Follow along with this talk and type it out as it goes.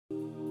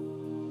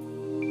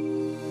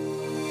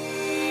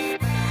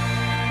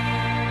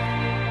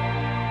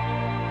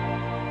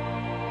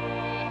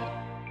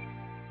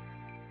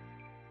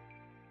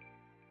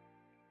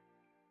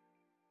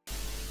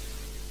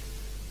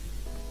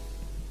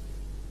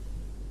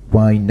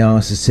Why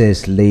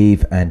narcissists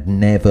leave and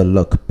never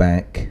look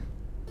back.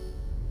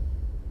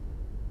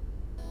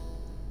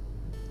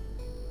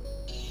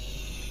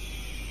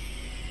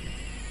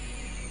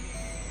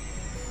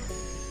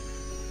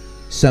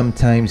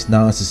 Sometimes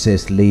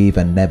narcissists leave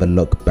and never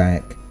look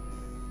back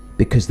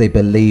because they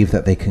believe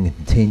that they can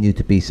continue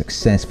to be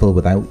successful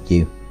without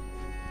you.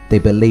 They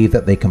believe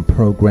that they can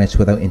progress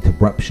without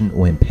interruption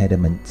or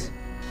impediment,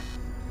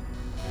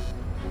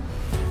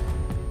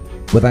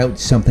 without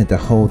something to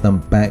hold them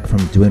back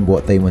from doing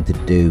what they want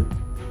to do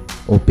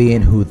or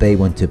being who they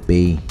want to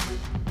be.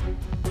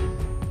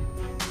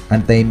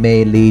 And they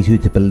may lead you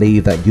to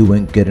believe that you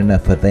weren't good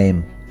enough for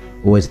them,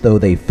 or as though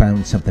they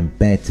found something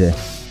better.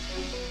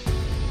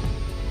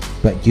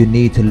 But you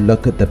need to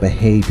look at the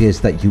behaviors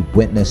that you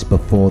witnessed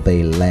before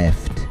they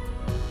left,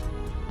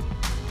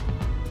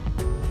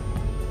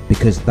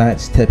 because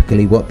that's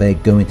typically what they're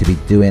going to be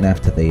doing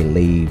after they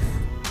leave.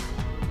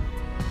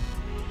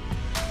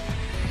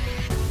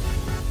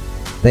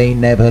 They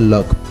never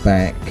look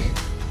back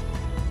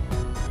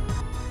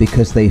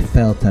because they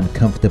felt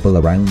uncomfortable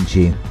around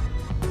you.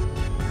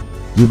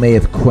 You may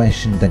have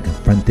questioned and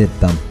confronted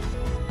them.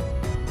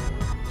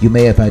 You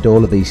may have had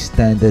all of these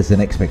standards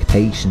and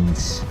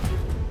expectations,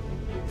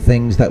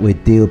 things that were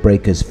deal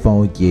breakers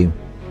for you,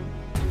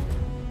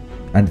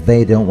 and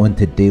they don't want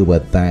to deal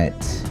with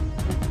that.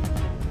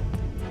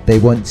 They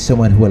want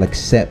someone who will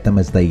accept them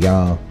as they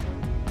are,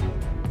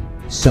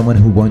 someone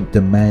who won't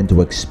demand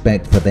or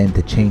expect for them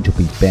to change or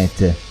be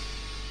better,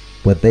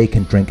 where they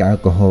can drink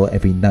alcohol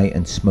every night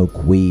and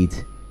smoke weed,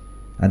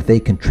 and they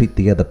can treat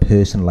the other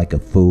person like a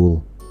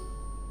fool,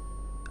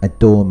 a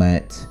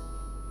doormat,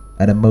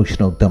 an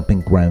emotional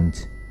dumping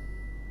ground.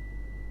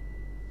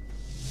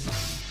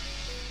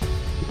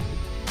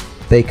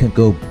 They can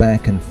go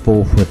back and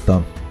forth with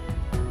them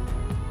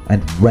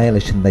and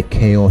relish in the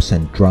chaos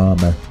and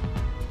drama,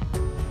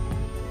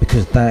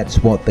 because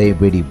that's what they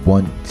really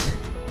want.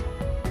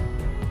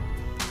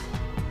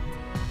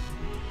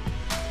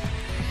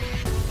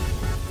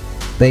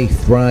 They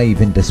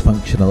thrive in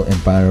dysfunctional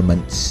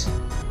environments,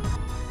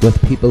 with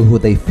people who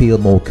they feel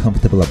more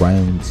comfortable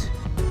around,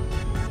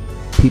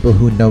 people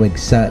who know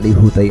exactly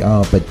who they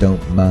are but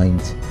don't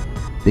mind,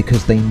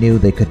 because they knew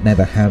they could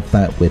never have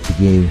that with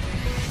you.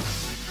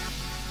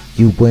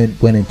 You weren't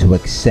willing to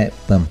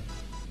accept them,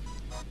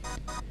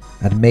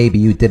 and maybe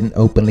you didn't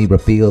openly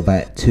reveal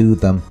that to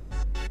them,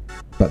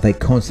 but they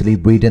constantly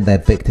read in their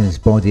victims'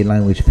 body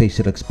language,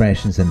 facial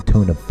expressions and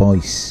tone of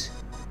voice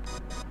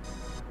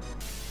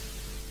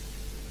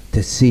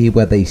to see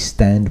where they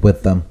stand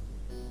with them,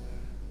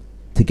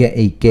 to get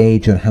a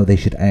gauge on how they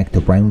should act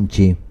around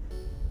you,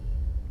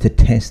 to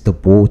test the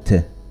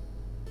water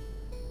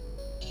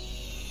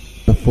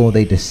before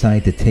they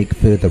decide to take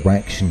further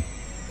action.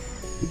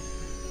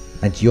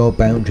 And your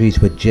boundaries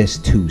were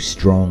just too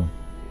strong.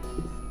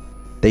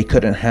 They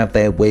couldn't have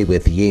their way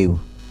with you.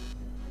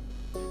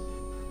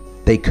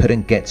 They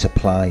couldn't get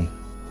supply,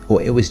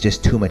 or it was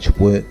just too much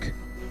work.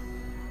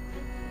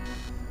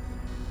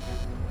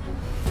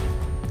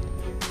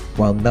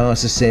 While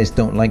narcissists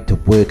don't like to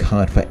work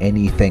hard for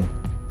anything,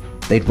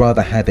 they'd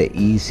rather have it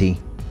easy.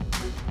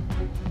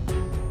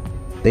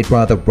 They'd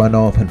rather run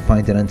off and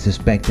find an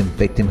unsuspecting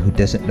victim who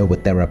doesn't know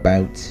what they're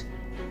about,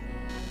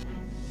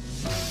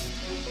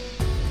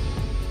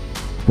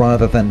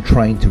 rather than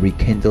trying to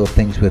rekindle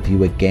things with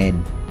you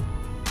again.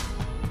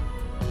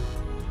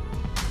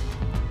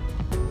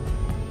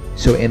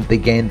 So in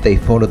the end, they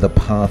follow the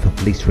path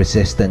of least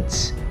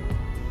resistance.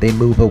 They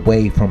move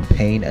away from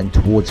pain and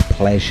towards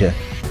pleasure,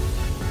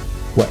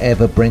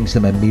 whatever brings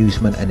them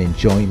amusement and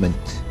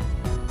enjoyment,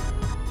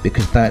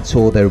 because that's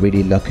all they're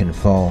really looking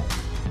for.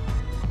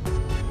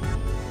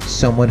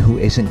 Someone who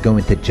isn't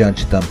going to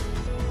judge them,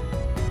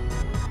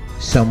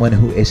 someone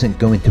who isn't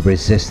going to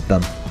resist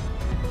them,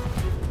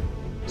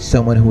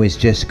 someone who is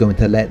just going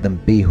to let them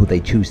be who they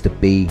choose to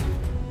be.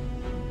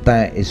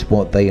 That is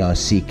what they are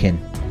seeking.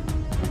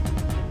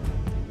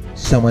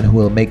 Someone who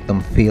will make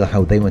them feel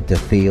how they want to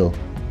feel.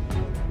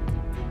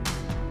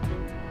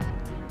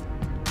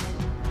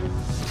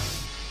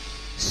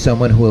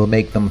 Someone who will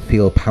make them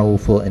feel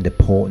powerful and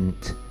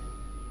important,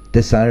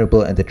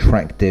 desirable and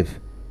attractive,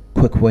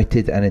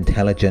 quick-witted and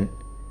intelligent,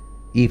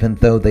 even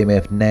though they may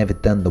have never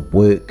done the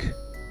work,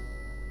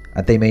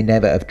 and they may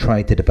never have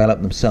tried to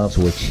develop themselves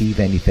or achieve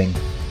anything.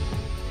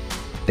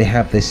 They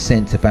have this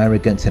sense of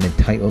arrogance and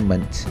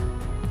entitlement,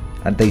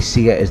 and they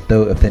see it as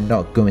though if they're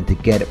not going to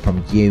get it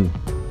from you,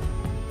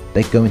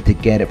 they're going to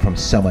get it from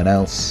someone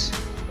else.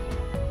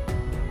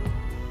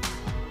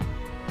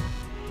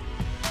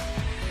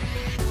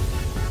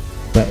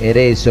 But it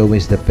is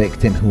always the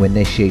victim who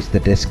initiates the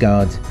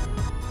discard.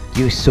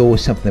 You saw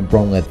something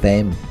wrong with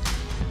them,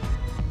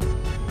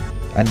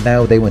 and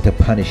now they want to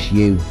punish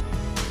you.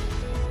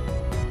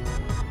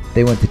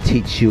 They want to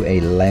teach you a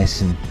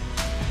lesson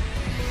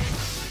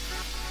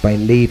by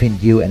leaving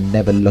you and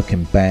never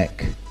looking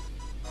back,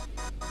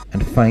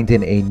 and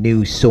finding a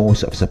new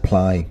source of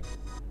supply,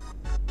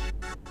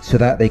 so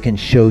that they can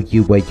show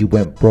you where you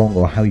went wrong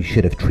or how you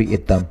should have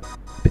treated them,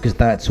 because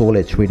that's all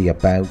it's really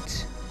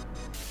about.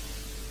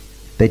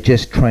 They're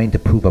just trying to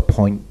prove a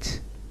point.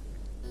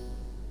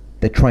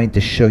 They're trying to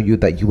show you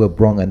that you were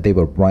wrong and they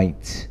were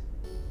right,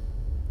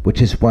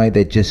 which is why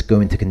they're just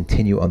going to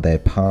continue on their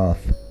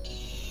path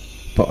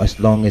for as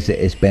long as it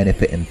is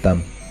benefiting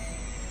them.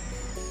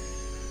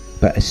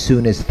 But as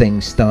soon as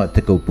things start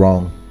to go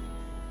wrong,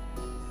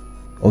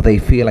 or they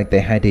feel like they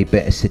had a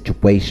better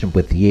situation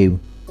with you,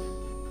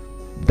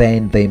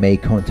 then they may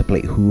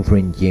contemplate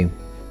hoovering you,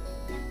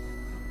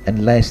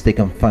 unless they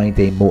can find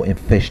a more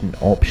efficient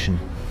option.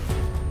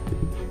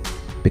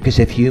 Because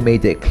if you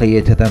made it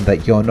clear to them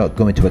that you're not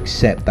going to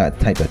accept that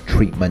type of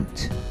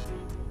treatment,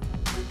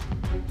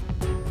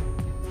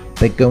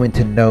 they're going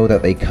to know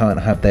that they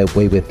can't have their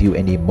way with you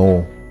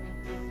anymore.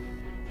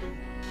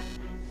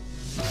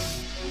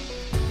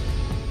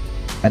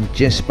 And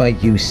just by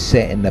you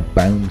setting a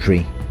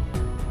boundary,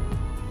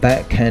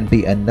 that can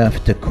be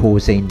enough to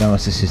cause a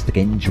narcissistic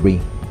injury,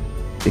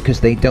 because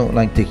they don't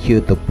like to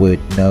hear the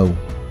word no.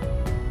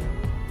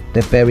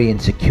 They're very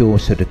insecure,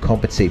 so to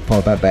compensate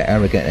for that, they're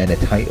arrogant and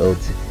entitled.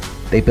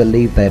 They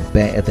believe they're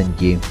better than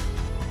you,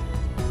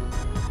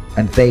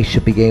 and they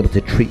should be able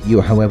to treat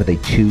you however they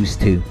choose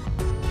to.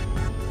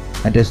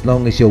 And as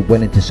long as you're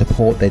willing to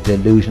support their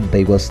delusion,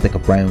 they will stick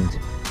around,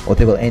 or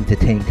they will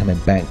entertain coming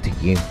back to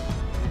you.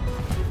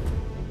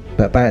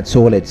 But that's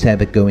all it's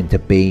ever going to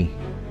be.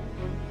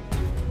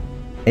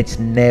 It's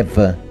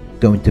never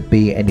going to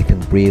be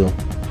anything real.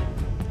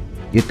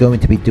 You're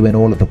going to be doing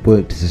all of the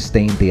work to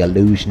sustain the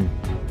illusion,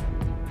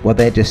 while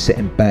they're just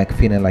sitting back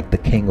feeling like the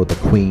king or the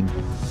queen.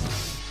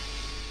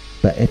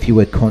 But if you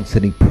were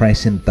constantly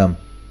pressing them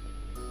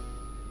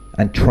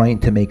and trying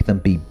to make them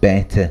be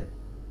better,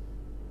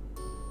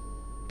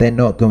 they're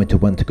not going to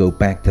want to go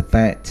back to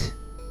that.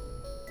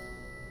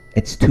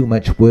 It's too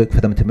much work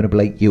for them to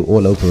manipulate you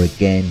all over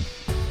again.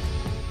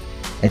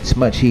 It's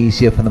much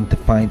easier for them to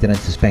find an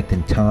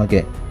unsuspecting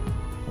target,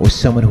 or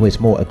someone who is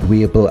more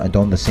agreeable and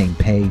on the same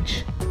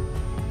page.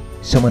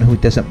 Someone who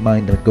doesn't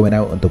mind them going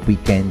out on the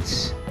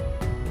weekends,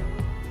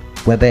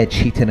 where they're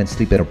cheating and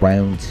sleeping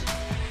around.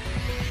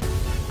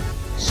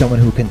 Someone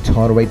who can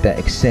tolerate their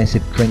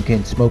excessive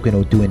drinking, smoking,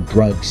 or doing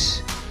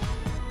drugs.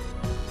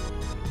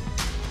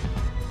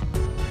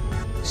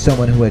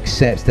 Someone who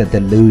accepts their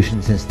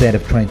delusions instead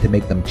of trying to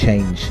make them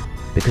change,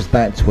 because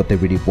that's what they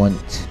really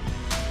want.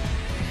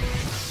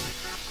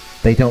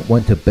 They don't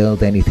want to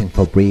build anything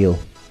for real.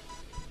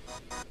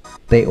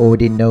 They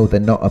already know they're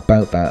not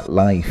about that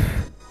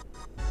life.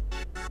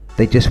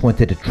 They just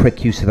wanted to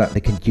trick you so that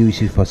they can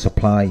use you for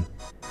supply.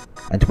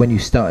 And when you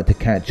started to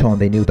catch on,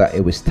 they knew that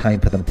it was time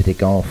for them to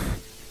take off.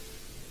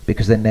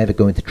 Because they're never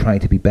going to try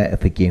to be better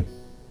for you.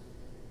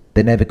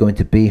 They're never going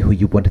to be who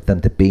you wanted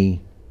them to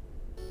be,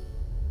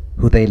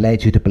 who they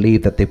led you to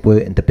believe that they were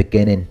in the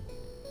beginning.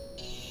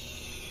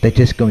 They're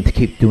just going to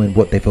keep doing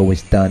what they've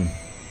always done.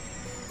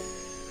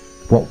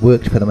 What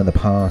worked for them in the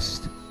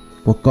past,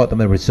 what got them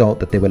the result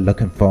that they were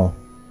looking for.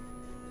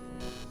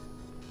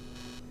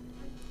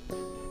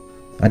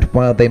 And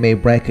while they may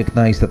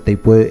recognize that they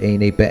were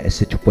in a better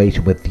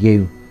situation with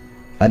you,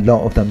 a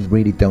lot of them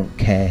really don't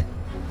care.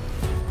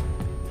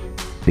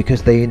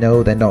 Because they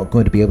know they're not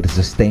going to be able to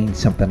sustain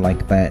something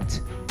like that.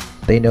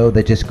 They know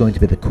they're just going to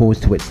be the cause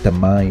to its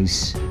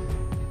demise.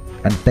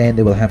 And then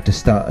they will have to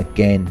start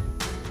again.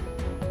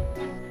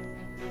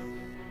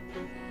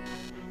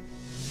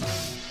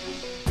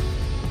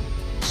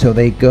 So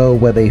they go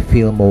where they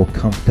feel more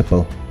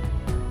comfortable,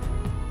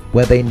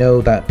 where they know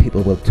that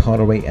people will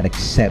tolerate and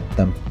accept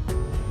them,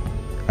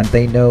 and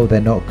they know they're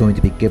not going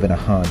to be given a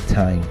hard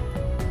time.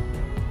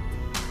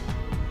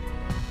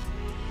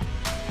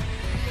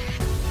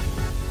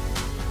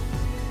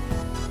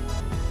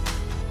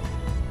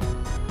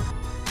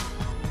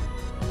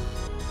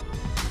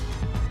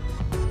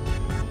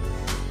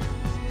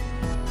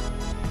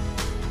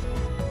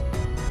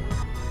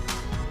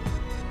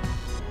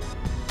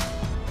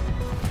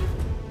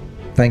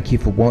 Thank you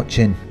for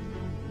watching.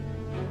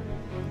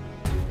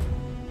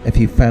 If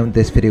you found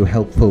this video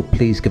helpful,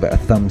 please give it a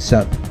thumbs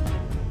up.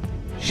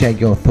 Share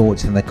your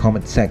thoughts in the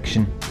comment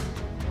section.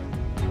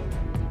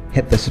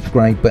 Hit the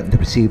subscribe button to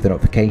receive the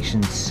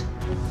notifications.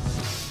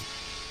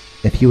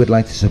 If you would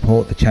like to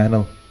support the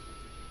channel,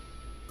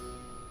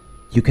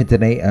 you can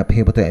donate at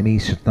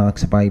paypal.me/Narc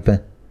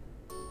Survivor.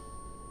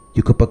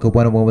 You could book a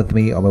one-on-one with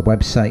me on my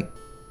website.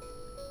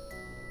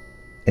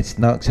 It's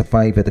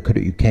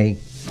narcsurvivor.co.uk.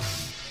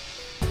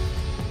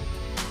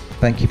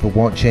 Thank you for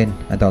watching,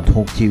 and I'll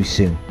talk to you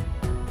soon.